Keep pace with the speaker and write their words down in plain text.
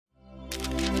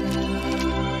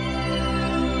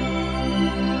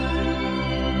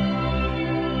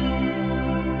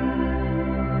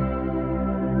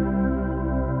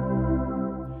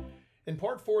In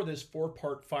part 4 of this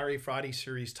 4-part Fiery Friday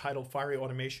series titled Fiery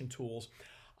Automation Tools,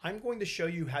 I'm going to show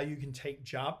you how you can take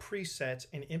job presets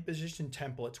and imposition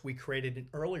templates we created in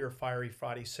earlier Fiery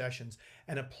Friday sessions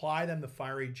and apply them to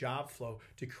Fiery JobFlow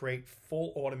to create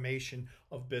full automation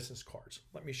of business cards.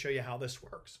 Let me show you how this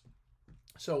works.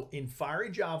 So in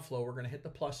Fiery JobFlow, we're going to hit the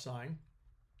plus sign.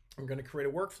 I'm going to create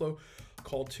a workflow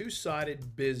called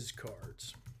two-sided biz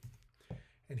cards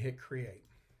and hit create.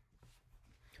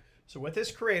 So with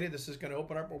this created, this is going to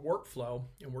open up a workflow,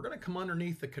 and we're going to come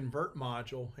underneath the convert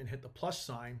module and hit the plus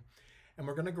sign, and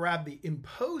we're going to grab the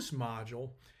impose module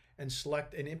and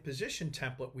select an imposition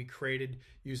template we created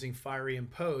using Fiery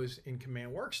Impose in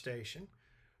Command Workstation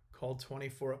called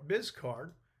 24-up biz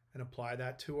card and apply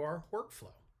that to our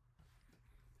workflow.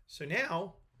 So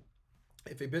now,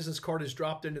 if a business card is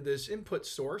dropped into this input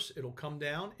source, it'll come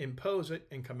down, impose it,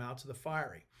 and come out to the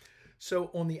Fiery.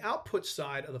 So on the output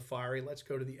side of the Fiery, let's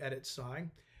go to the edit sign,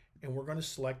 and we're going to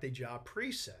select a job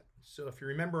preset. So if you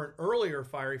remember in earlier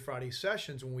Fiery Friday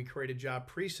sessions when we created job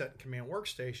preset in Command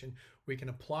Workstation, we can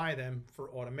apply them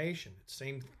for automation.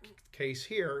 Same case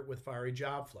here with Fiery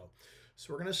JobFlow.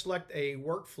 So we're going to select a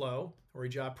workflow or a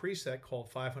job preset called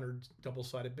 500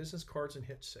 double-sided business cards and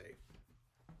hit save.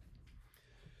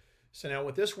 So now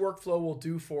what this workflow will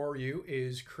do for you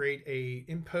is create a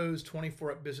impose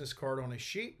 24-up business card on a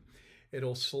sheet.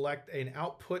 It'll select an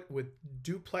output with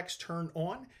duplex turned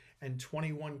on and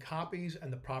 21 copies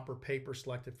and the proper paper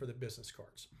selected for the business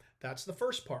cards. That's the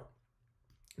first part.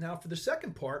 Now for the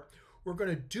second part, we're going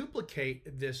to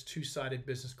duplicate this two-sided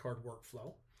business card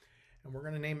workflow, and we're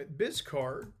going to name it biz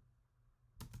card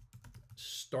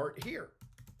start here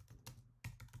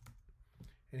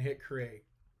and hit create.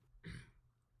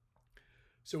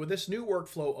 So with this new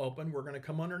workflow open, we're going to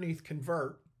come underneath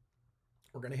convert.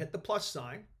 We're going to hit the plus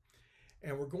sign,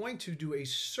 and we're going to do a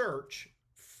search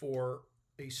for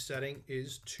a setting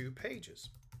is 2 pages.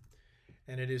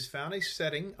 And it is found a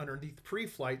setting underneath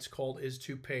preflights called is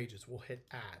 2 pages. We'll hit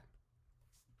add.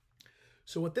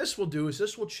 So what this will do is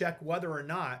this will check whether or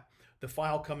not the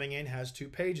file coming in has 2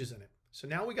 pages in it. So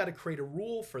now we got to create a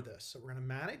rule for this. So we're going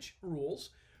to manage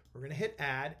rules. We're going to hit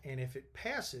add, and if it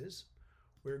passes,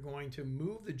 we're going to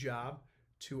move the job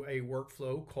to a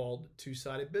workflow called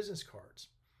two-sided business cards.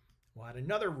 We'll add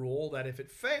another rule that if it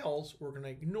fails, we're going to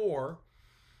ignore,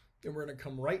 and we're going to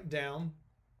come right down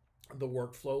the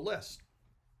workflow list.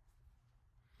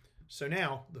 So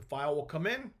now the file will come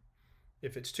in.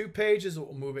 If it's 2 pages, it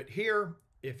will move it here.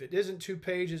 If it isn't 2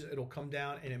 pages, it'll come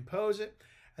down and impose it.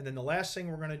 And then the last thing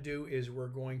we're going to do is we're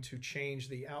going to change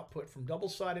the output from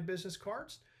double-sided business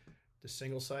cards to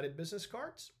single-sided business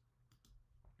cards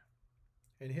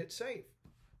and hit save.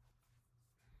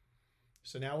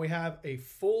 So now we have a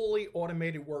fully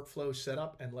automated workflow set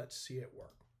up, and let's see it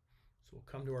work. So we'll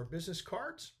come to our business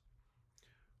cards.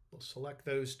 We'll select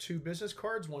those 2 business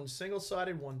cards, one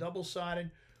single-sided, one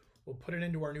double-sided. We'll put it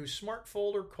into our new smart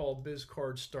folder called Biz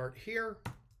Card Start Here.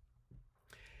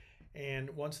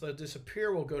 And once they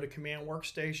disappear, we'll go to Command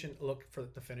Workstation, look for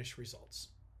the finished results.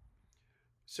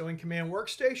 So in Command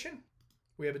Workstation,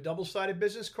 we have a double-sided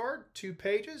business card, 2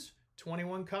 pages,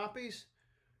 21 copies,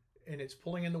 and it's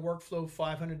pulling in the workflow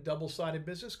 500 double-sided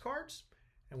business cards.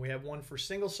 And we have one for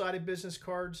single-sided business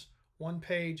cards, 1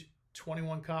 page,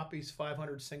 21 copies,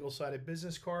 500 single-sided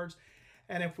business cards.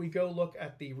 And if we go look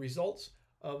at the results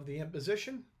of the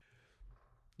imposition,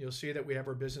 you'll see that we have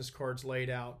our business cards laid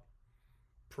out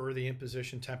per the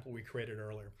imposition template we created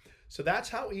earlier. So that's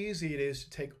how easy it is to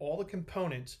take all the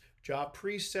components, job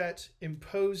presets,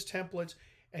 impose templates,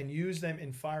 and use them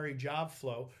in Fiery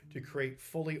JobFlow to create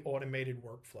fully automated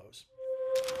workflows.